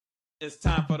It's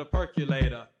time for the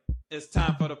percolator. It's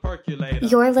time for the percolator.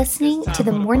 You're listening to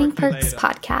the Morning Perks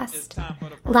podcast.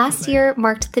 Last year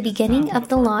marked the beginning of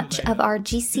the launch of our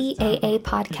GCAA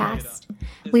podcast.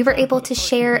 We were able to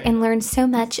share and learn so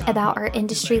much about our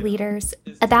industry leaders,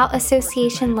 about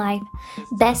association life,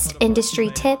 best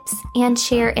industry tips, and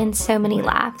share in so many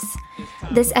laughs.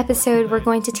 This episode, we're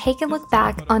going to take a look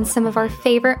back on some of our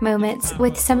favorite moments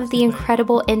with some of the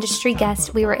incredible industry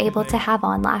guests we were able to have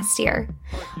on last year.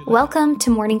 Welcome to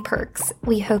Morning Perks.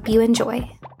 We hope you enjoy.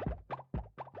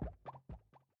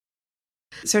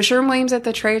 So Sherwin-Williams at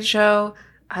the trade show,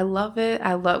 I love it.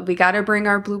 We got to bring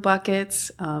our blue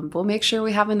buckets. We'll make sure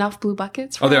we have enough blue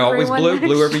buckets for they're always blue? next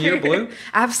Blue every year, year. blue?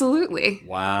 Absolutely.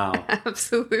 Wow.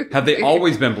 Absolutely. Have they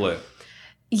always been blue?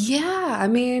 Yeah. I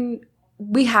mean,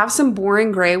 we have some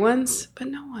boring gray ones, but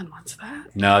no one wants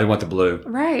that. No, they want the blue.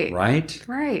 Right. Right?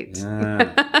 Right.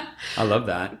 Yeah. I love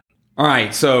that. All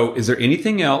right. So is there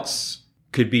anything else?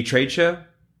 Could be trade show.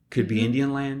 Could be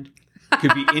Indian land.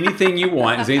 Could be anything you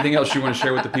want. Is there anything else you want to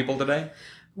share with the people today?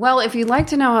 Well, if you'd like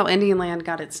to know how Indian land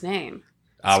got its name,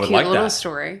 I would cute like little that.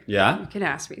 Story. Yeah? You can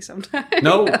ask me sometime.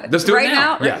 No, let's do it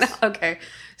now. Right Yes. now? Okay.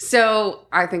 So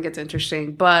I think it's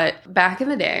interesting. But back in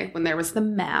the day when there was the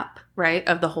map, right,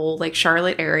 of the whole like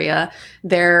Charlotte area,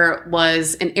 there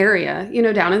was an area,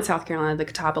 down in South Carolina, the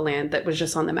Catawba land, that was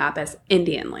just on the map as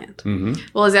Indian land. Mm-hmm.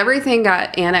 Well, as everything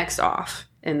got annexed off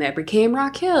and that became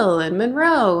Rock Hill and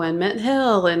Monroe and Mint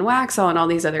Hill and Waxhaw and all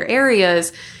these other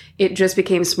areas, it just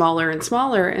became smaller and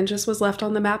smaller and just was left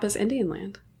on the map as Indian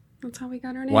land. That's how we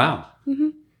got our name. Wow.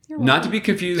 Mm-hmm. Not to be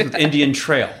confused with Indian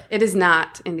Trail. It is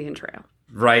not Indian Trail.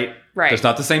 Right? Right. It's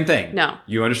not the same thing. No.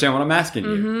 You understand what I'm asking you.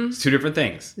 Mm-hmm. It's two different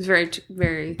things. It's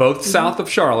very... Both south of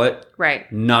Charlotte.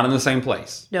 Right. Not in the same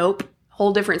place. Nope.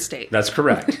 Whole different state. That's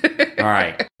correct. All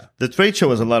right. The trade show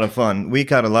was a lot of fun. We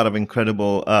got a lot of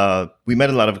we met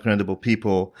a lot of incredible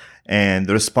people, and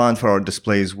the response for our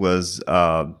displays was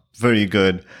very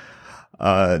good.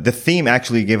 The theme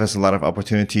actually gave us a lot of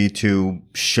opportunity to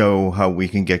show how we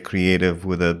can get creative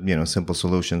with simple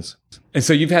solutions. And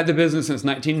so you've had the business since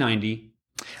 1990.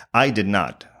 I did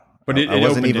not. But I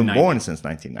wasn't even born since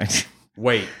 1990.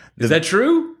 Wait, is that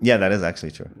true? Yeah, that is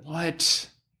actually true. What?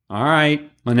 All right.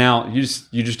 Well, now you're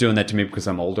just doing that to me because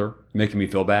I'm older, making me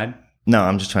feel bad. No,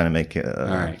 I'm just trying to make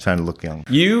trying to look young.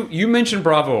 You mentioned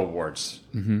Bravo Awards.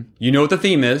 Mm-hmm. You know what the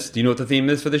theme is? Do you know what the theme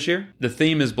is for this year? The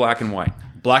theme is black and white.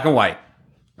 Black and white.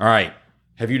 All right.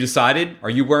 Have you decided? Are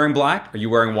you wearing black? Are you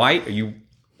wearing white?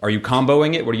 Are you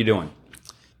comboing it? What are you doing?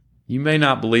 You may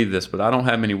not believe this, but I don't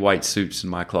have many white suits in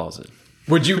my closet.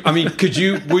 Would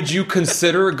you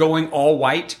consider going all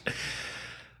white?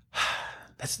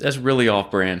 That's really off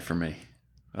brand for me.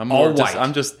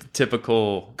 I'm just the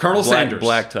typical Colonel Sanders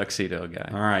black tuxedo guy.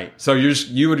 All right. So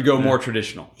you would go more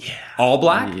traditional. Yeah. All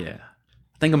black? Yeah.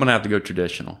 I think I'm going to have to go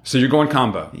traditional. So you're going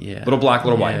combo. Yeah. Little black,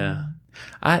 little white. Yeah.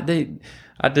 I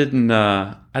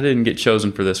didn't get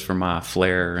chosen for this for my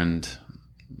flair and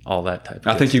all that type of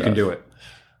I think you stuff. can do it.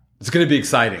 It's going to be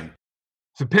exciting.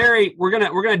 So Perry, we're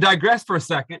gonna digress for a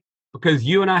second because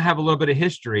you and I have a little bit of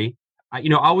history.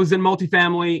 I was in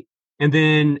multifamily, and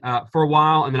then for a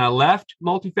while, and then I left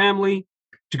multifamily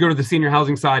to go to the senior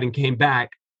housing side and came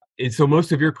back. And so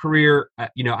most of your career, I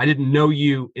didn't know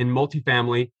you in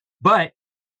multifamily, but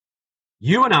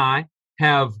you and I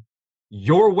have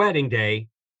your wedding day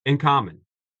in common.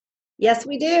 Yes,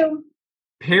 we do.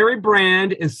 Perry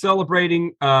Brand is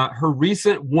celebrating her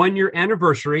recent 1-year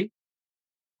anniversary.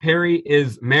 Perry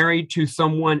is married to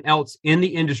someone else in the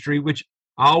industry, which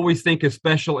I always think is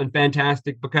special and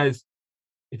fantastic because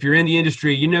if you're in the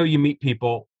industry, you meet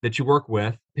people that you work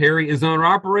with. Perry is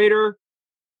owner-operator.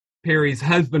 Perry's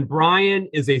husband, Brian,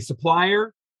 is a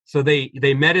supplier. So they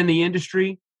met in the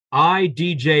industry. I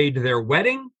DJ'd their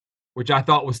wedding, which I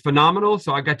thought was phenomenal.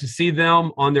 So I got to see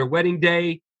them on their wedding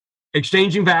day,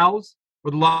 exchanging vows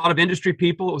with a lot of industry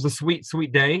people. It was a sweet,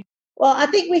 sweet day. Well, I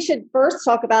think we should first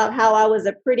talk about how I was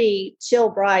a pretty chill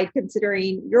bride,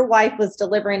 considering your wife was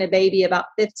delivering a baby about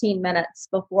 15 minutes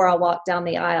before I walked down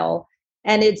the aisle.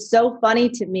 And it's so funny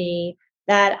to me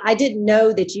that I didn't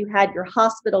know that you had your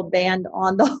hospital band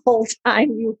on the whole time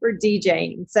you were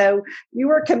DJing. So you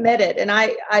were committed, and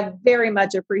I very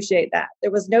much appreciate that.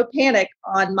 There was no panic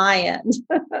on my end.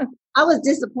 I was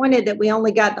disappointed that we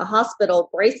only got the hospital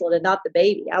bracelet and not the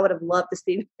baby. I would have loved to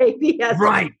see the baby.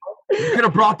 Right. You could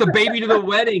have brought the baby to the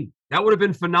wedding. That would have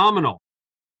been phenomenal.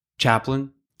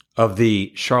 Chaplain of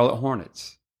the Charlotte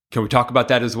Hornets. Can we talk about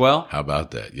that as well? How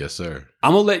about that? Yes, sir.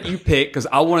 I'm going to let you pick because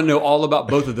I want to know all about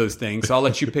both of those things. So I'll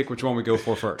let you pick which one we go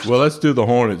for first. Well, let's do the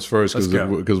Hornets first Let's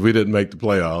go. because we didn't make the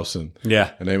playoffs and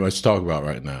ain't much to talk about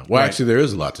right now. Well, actually, there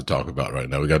is a lot to talk about right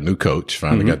now. We got a new coach.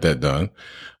 Finally got that done.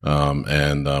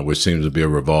 And which seems to be a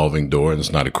revolving door, and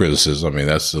it's not a criticism. I mean,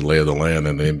 that's the lay of the land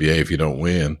in the NBA. If you don't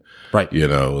win, right, you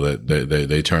know, that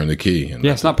they turn the key. And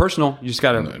it's not personal. You just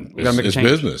got to make a change.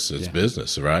 Business. It's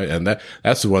business, right? And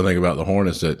that's the one thing about the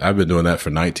Hornets that I've been doing that for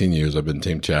 19 years. I've been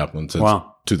team chaplain since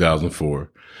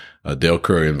 2004. Dale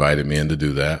Curry invited me in to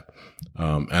do that.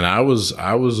 And I was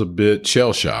a bit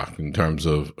shell shocked in terms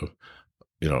of,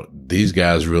 you know, these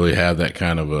guys really have that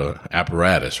kind of a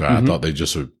apparatus, right? I thought they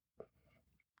just were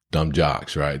dumb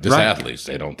jocks, right? Just athletes.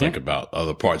 They don't think about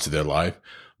other parts of their life,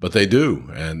 but they do.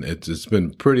 And it's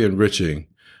been pretty enriching.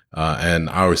 And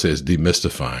I always say it's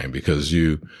demystifying because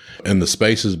in the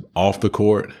spaces off the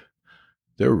court,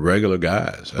 they're regular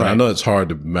guys. And I know it's hard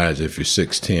to imagine if you're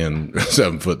 6'10",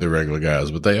 7 foot, they're regular guys,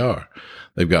 but they are.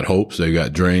 They've got hopes. They've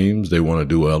got dreams. They want to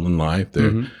do well in life.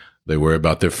 They worry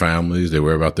about their families. They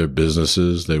worry about their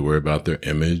businesses. They worry about their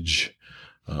image.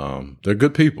 They're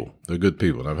good people. They're good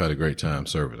people. And I've had a great time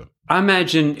serving them. I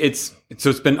imagine it's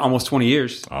been almost 20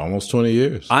 years. Almost 20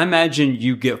 years. I imagine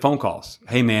you get phone calls.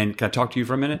 Hey man, can I talk to you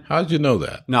for a minute? How did you know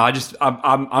that? No,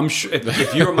 I'm sure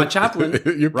if you were my chaplain,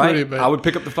 you're right? pretty, I would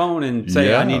pick up the phone and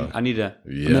say, I need a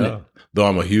minute. Though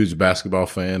I'm a huge basketball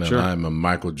fan and I'm a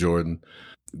Michael Jordan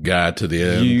guy to the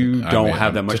end. You don't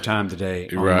have that much time today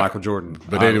on Michael Jordan.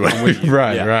 But anyway,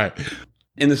 right.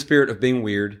 In the spirit of being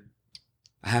weird,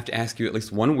 I have to ask you at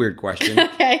least one weird question.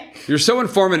 Okay. You're so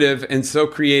informative and so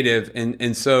creative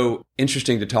and so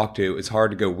interesting to talk to. It's hard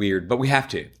to go weird, but we have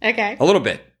to. Okay. A little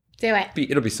bit. Do it.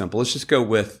 It'll be simple. Let's just go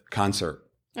with concert.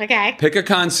 Okay. Pick a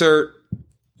concert,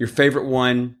 your favorite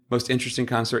one, most interesting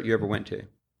concert you ever went to.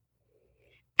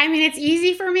 I mean, it's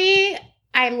easy for me.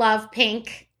 I love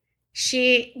Pink.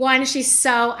 She's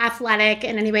so athletic,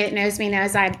 and anybody that knows me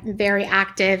knows I'm very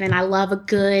active, and I love a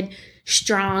good,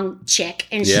 strong chick,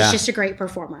 and she's just a great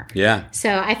performer. Yeah.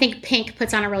 So I think Pink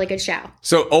puts on a really good show.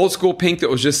 So old school Pink that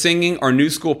was just singing, or new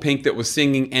school Pink that was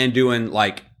singing and doing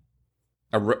like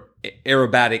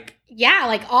aerobatic? Yeah,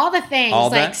 like all the things, all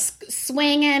like that?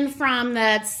 Swinging from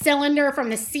the cylinder, from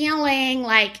the ceiling,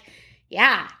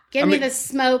 give me the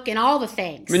smoke and all the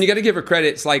things. I mean, you got to give her credit.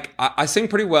 It's like I sing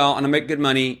pretty well and I make good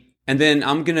money. And then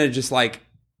I'm going to just like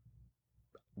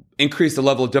increase the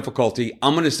level of difficulty.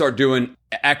 I'm going to start doing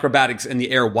acrobatics in the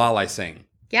air while I sing.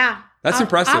 Yeah. That's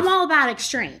impressive. I'm all about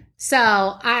extreme. So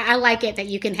I like it that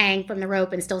you can hang from the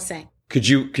rope and still sing. Could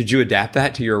you adapt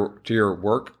that to your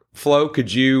workflow?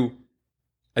 Could you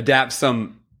adapt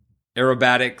some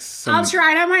aerobatics? I'll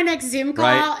try it on my next Zoom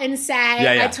call and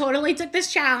say, I totally took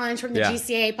this challenge from the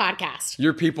GCAA podcast.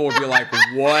 Your people would be like,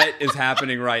 what is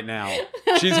happening right now?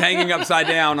 She's hanging upside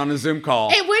down on a Zoom call.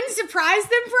 It wouldn't surprise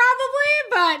them probably,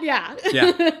 but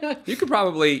yeah. You could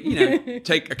probably,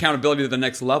 take accountability to the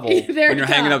next level when you're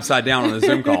hanging upside down on a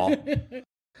Zoom call.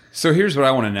 So here's what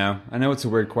I want to know. I know it's a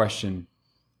weird question.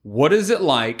 What is it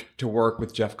like to work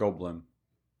with Jeff Goldblum?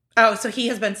 Oh, so he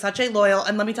has been such a loyal,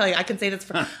 and let me tell you, I can say this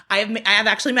for, I have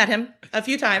actually met him a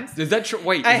few times. Is that true?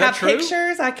 Wait, I is that true? have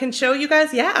pictures I can show you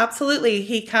guys. Yeah, absolutely.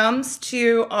 He comes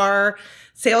to our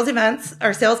sales events,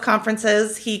 our sales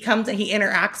conferences. He comes and he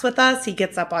interacts with us. He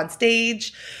gets up on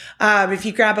stage. If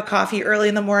you grab a coffee early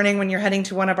in the morning when you're heading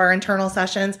to one of our internal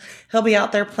sessions, he'll be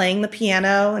out there playing the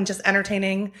piano and just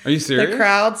entertaining Are you serious? the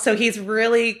crowd. So he's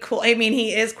really cool. I mean,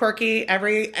 he is quirky.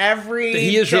 Every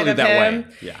he is really that way.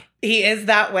 Yeah. He is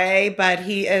that way, but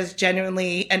he is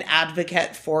genuinely an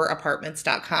advocate for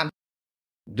apartments.com.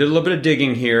 Did a little bit of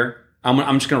digging here.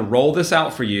 I'm just going to roll this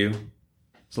out for you.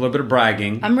 It's a little bit of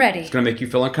bragging. I'm ready. It's going to make you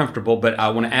feel uncomfortable, but I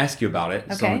want to ask you about it.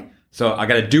 Okay. So I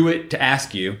got to do it to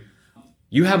ask you.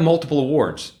 You have multiple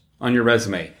awards on your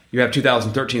resume. You have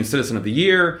 2013 Citizen of the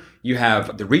Year. You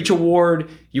have the Reach Award.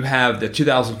 You have the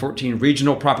 2014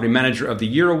 Regional Property Manager of the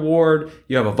Year Award.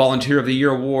 You have a Volunteer of the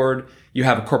Year Award. You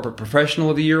have a Corporate Professional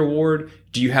of the Year Award.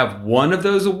 Do you have one of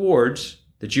those awards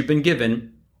that you've been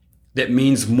given that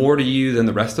means more to you than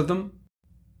the rest of them?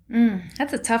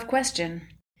 That's a tough question.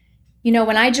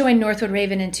 When I joined Northwood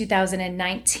Raven in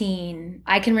 2019,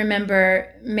 I can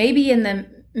remember maybe in the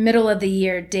middle of the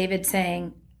year, David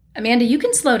saying, Amanda, you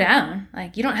can slow down.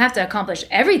 Like, you don't have to accomplish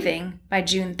everything by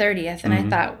June 30th. And I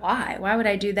thought, why? Why would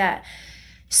I do that?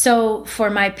 So for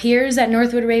my peers at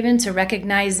Northwood Raven to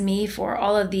recognize me for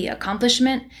all of the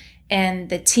accomplishment and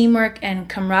the teamwork and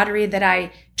camaraderie that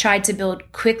I tried to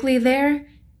build quickly there,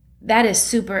 that is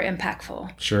super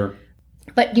impactful. Sure.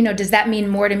 But, does that mean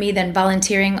more to me than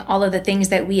volunteering all of the things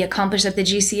that we accomplished at the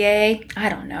GCAA? I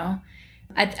don't know.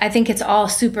 I think it's all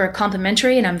super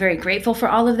complimentary, and I'm very grateful for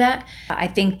all of that. I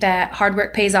think that hard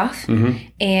work pays off.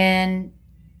 And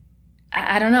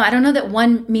I don't know. I don't know that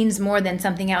one means more than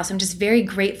something else. I'm just very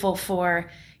grateful for,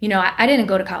 I didn't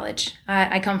go to college.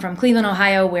 I come from Cleveland,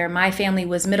 Ohio, where my family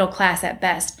was middle class at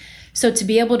best. So to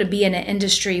be able to be in an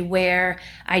industry where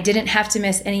I didn't have to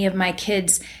miss any of my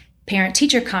kids'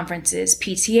 parent-teacher conferences,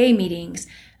 PTA meetings,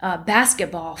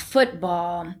 basketball,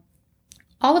 football,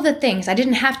 all of the things, I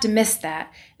didn't have to miss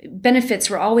that. Benefits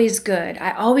were always good.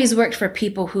 I always worked for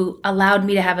people who allowed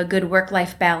me to have a good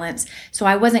work-life balance. So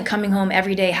I wasn't coming home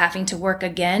every day having to work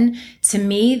again. To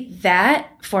me, that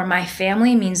for my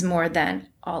family means more than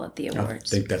all of the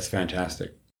awards. I think that's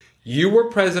fantastic. You were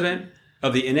president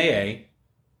of the NAA,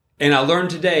 and I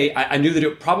learned today, I knew that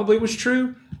it probably was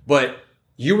true, but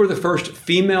you were the first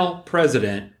female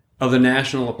president of the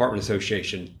National Apartment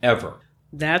Association ever.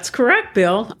 That's correct,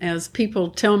 Bill. As people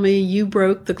tell me, you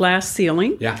broke the glass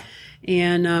ceiling. Yeah.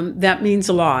 And that means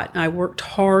a lot. I worked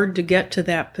hard to get to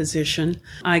that position.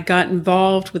 I got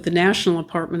involved with the National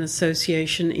Apartment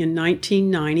Association in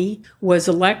 1990, was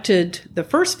elected, the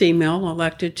first female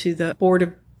elected to the board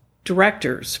of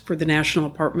directors for the National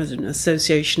Apartment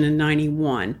Association in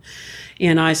 91.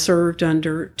 And I served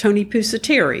under Tony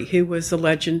Pusateri, who was a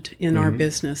legend in our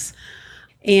business.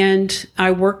 And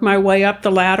I worked my way up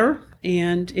the ladder,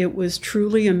 and it was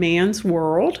truly a man's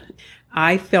world.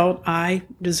 I felt I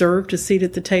deserved a seat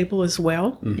at the table as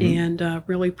well, and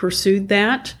really pursued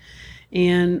that,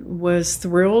 and was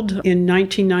thrilled in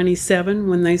 1997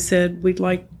 when they said, we'd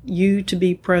like you to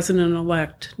be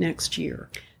president-elect next year.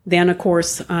 Then, of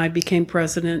course, I became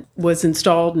president, was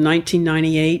installed in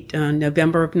 1998,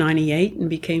 November of 98, and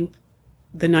became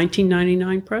the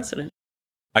 1999 president.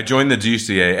 I joined the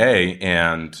GCAA,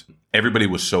 and everybody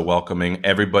was so welcoming.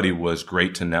 Everybody was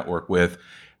great to network with.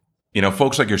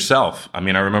 Folks like yourself. I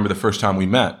mean, I remember the first time we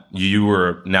met, you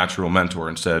were a natural mentor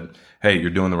and said, hey,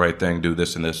 you're doing the right thing. Do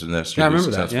this and this and this. Yeah, I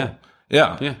remember that.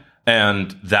 Yeah.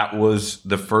 And that was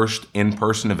the first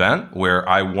in-person event where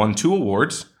I won 2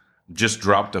 awards, just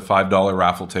dropped a $5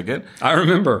 raffle ticket. I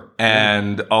remember.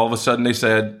 And all of a sudden they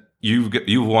said, you've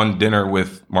won dinner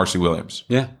with Marcy Williams.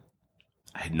 Yeah.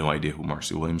 I had no idea who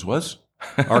Marcy Williams was.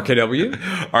 RKW?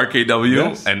 RKW,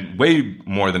 yes. And way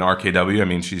more than RKW. I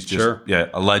mean, she's just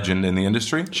a legend in the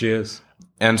industry. She is.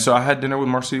 And so I had dinner with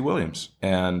Marcy Williams,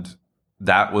 and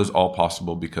that was all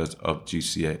possible because of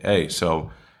GCAA.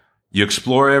 So you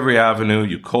explore every avenue,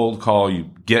 you cold call, you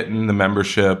get in the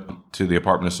membership to the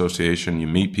apartment association, you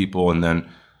meet people, and then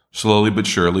slowly but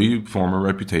surely you form a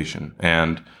reputation.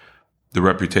 And the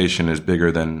reputation is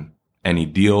bigger than any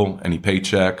deal, any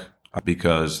paycheck,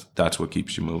 because that's what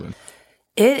keeps you moving.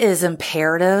 It is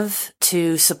imperative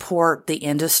to support the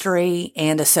industry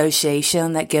and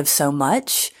association that gives so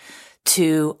much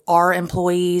to our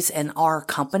employees and our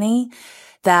company,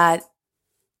 that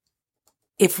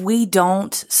if we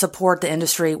don't support the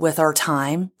industry with our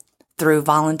time through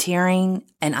volunteering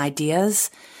and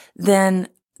ideas, then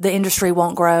the industry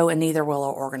won't grow, and neither will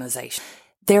our organization.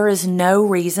 There is no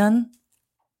reason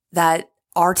that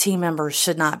our team members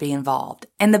should not be involved.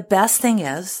 And the best thing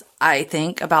is, I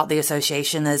think, about the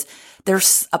association is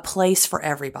there's a place for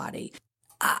everybody.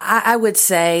 I would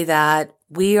say that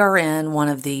we are in one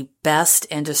of the best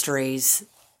industries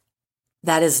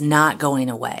that is not going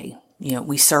away.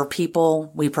 We serve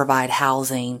people, we provide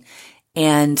housing.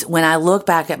 And when I look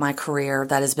back at my career,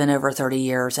 that has been over 30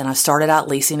 years, and I started out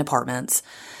leasing apartments,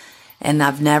 and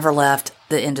I've never left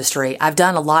the industry. I've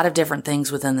done a lot of different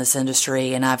things within this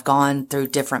industry, and I've gone through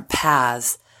different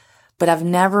paths, but I've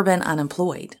never been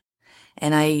unemployed.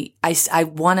 And I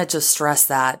want to just stress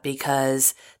that,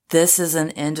 because this is an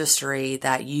industry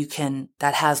that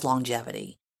that has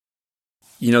longevity.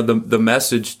 The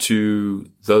message to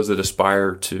those that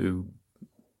aspire to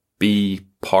be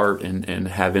part and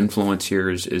have influence here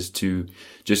is to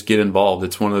just get involved.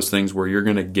 It's one of those things where you're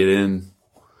going to get in,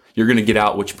 you're going to get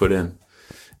out what you put in.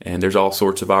 And there's all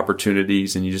sorts of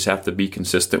opportunities, and you just have to be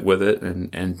consistent with it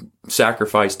and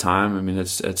sacrifice time. I mean,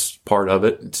 it's part of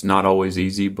it. It's not always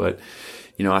easy, but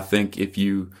I think if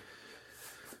you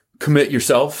commit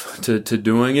yourself to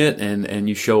doing it and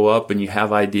you show up and you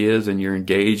have ideas and you're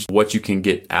engaged, what you can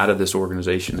get out of this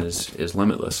organization is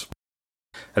limitless.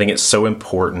 I think it's so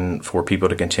important for people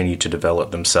to continue to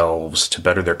develop themselves, to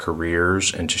better their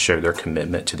careers, and to show their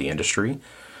commitment to the industry.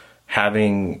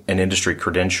 Having an industry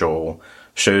credential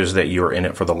shows that you're in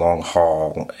it for the long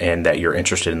haul and that you're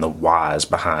interested in the whys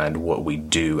behind what we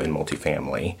do in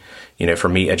multifamily. For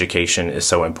me, education is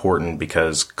so important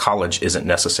because college isn't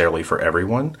necessarily for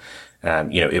everyone.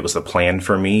 It was the plan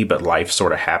for me, but life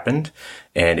sort of happened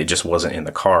and it just wasn't in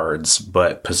the cards.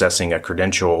 But possessing a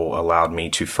credential allowed me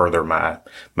to further my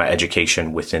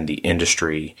education within the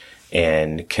industry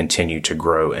and continue to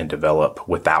grow and develop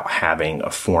without having a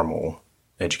formal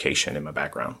education in my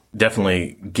background.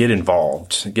 Definitely get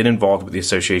involved with the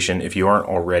association. If you aren't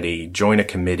already, join a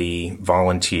committee,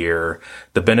 volunteer.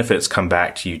 The benefits come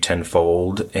back to you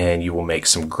tenfold, and you will make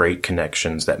some great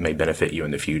connections that may benefit you in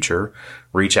the future.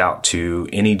 Reach out to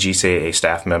any GCAA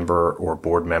staff member or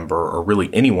board member or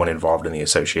really anyone involved in the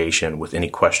association with any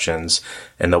questions,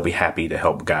 and they'll be happy to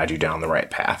help guide you down the right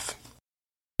path.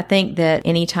 I think that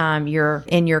anytime you're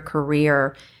in your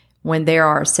career, when there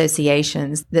are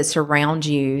associations that surround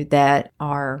you that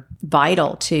are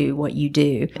vital to what you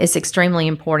do, it's extremely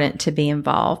important to be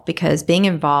involved, because being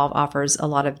involved offers a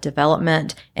lot of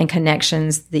development and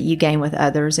connections that you gain with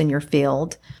others in your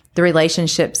field. The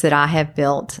relationships that I have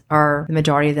built the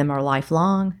majority of them are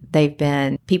lifelong. They've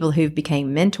been people who've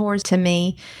became mentors to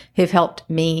me, who've helped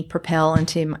me propel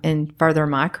and further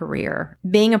my career.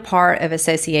 Being a part of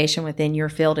association within your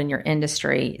field and your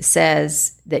industry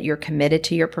says that you're committed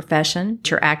to your profession,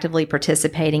 you're actively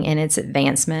participating in its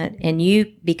advancement, and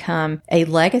you become a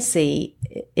legacy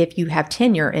if you have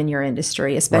tenure in your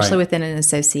industry, especially within an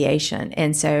association.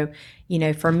 And so,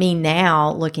 for me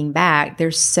now, looking back,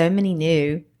 there's so many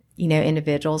new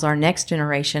individuals. Our next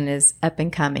generation is up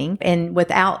and coming. And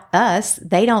without us,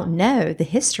 they don't know the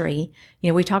history.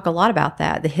 We talk a lot about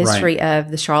that, the history of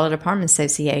the Charlotte Apartment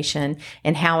Association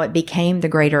and how it became the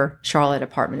Greater Charlotte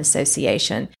Apartment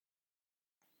Association.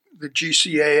 The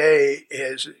GCAA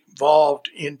has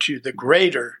evolved into the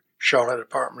Greater Charlotte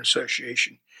Apartment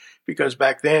Association, because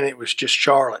back then it was just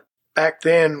Charlotte. Back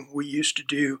then we used to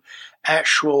do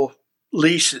actual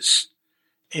leases,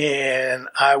 and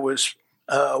I was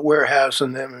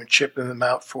warehousing them and shipping them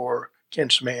out for Ken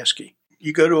Szymanski.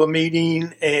 You go to a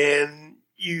meeting and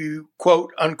you,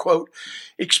 quote unquote,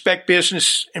 expect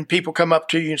business, and people come up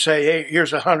to you and say, hey,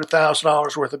 here's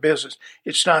 $100,000 worth of business.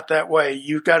 It's not that way.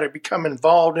 You've got to become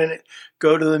involved in it,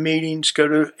 go to the meetings, go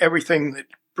to everything that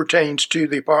pertains to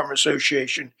the apartment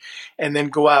association, and then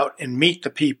go out and meet the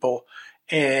people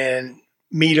and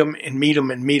meet them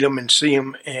and see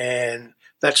them. And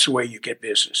that's the way you get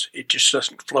business. It just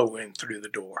doesn't flow in through the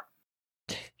door.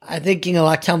 I think,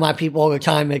 I tell my people all the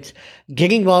time, it's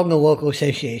get involved in the local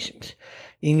associations.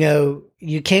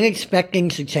 You can't expect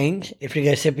things to change if you're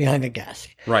going to sit behind a desk.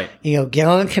 Right. Get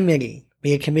on a committee,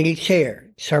 be a committee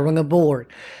chair, serve on a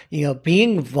board, be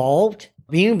involved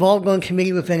on a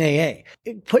committee with NAA.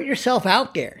 Put yourself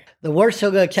out there. The worst they're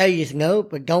going to tell you is no,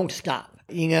 but don't stop.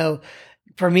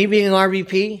 For me being an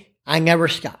RVP, I never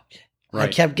stopped. Right. I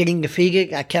kept getting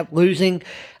defeated. I kept losing.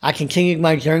 I continued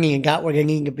my journey and got where I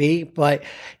needed to be. But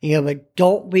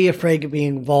don't be afraid to be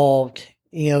involved.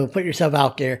 Put yourself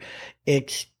out there.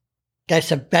 That's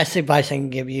the best advice I can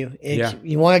give you.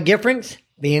 You want a difference?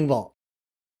 Be involved.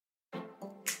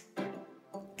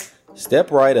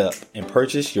 Step right up and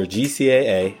purchase your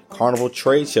GCAA Carnival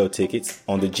Trade Show tickets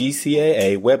on the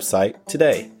GCAA website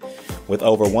today. With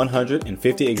over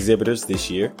 150 exhibitors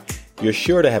this year, you're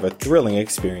sure to have a thrilling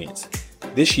experience.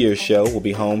 This year's show will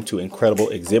be home to incredible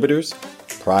exhibitors,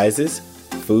 prizes,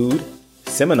 food,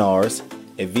 seminars,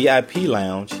 a VIP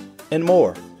lounge, and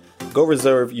more. Go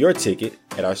reserve your ticket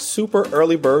at our super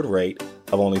early bird rate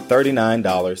of only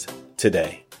 $39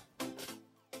 today.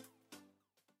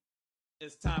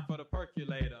 It's time for the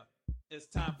percolator.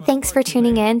 Thanks for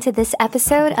tuning in to this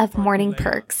episode of Morning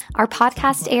Perks. Our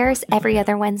podcast airs every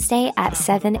other Wednesday at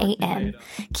 7 a.m.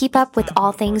 Keep up with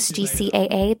all things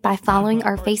GCAA by following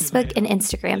our Facebook and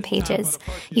Instagram pages.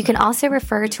 You can also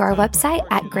refer to our website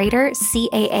at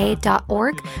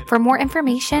greatercaa.org for more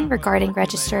information regarding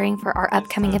registering for our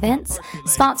upcoming events,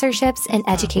 sponsorships, and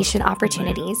education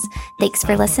opportunities. Thanks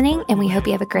for listening, and we hope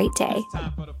you have a great day.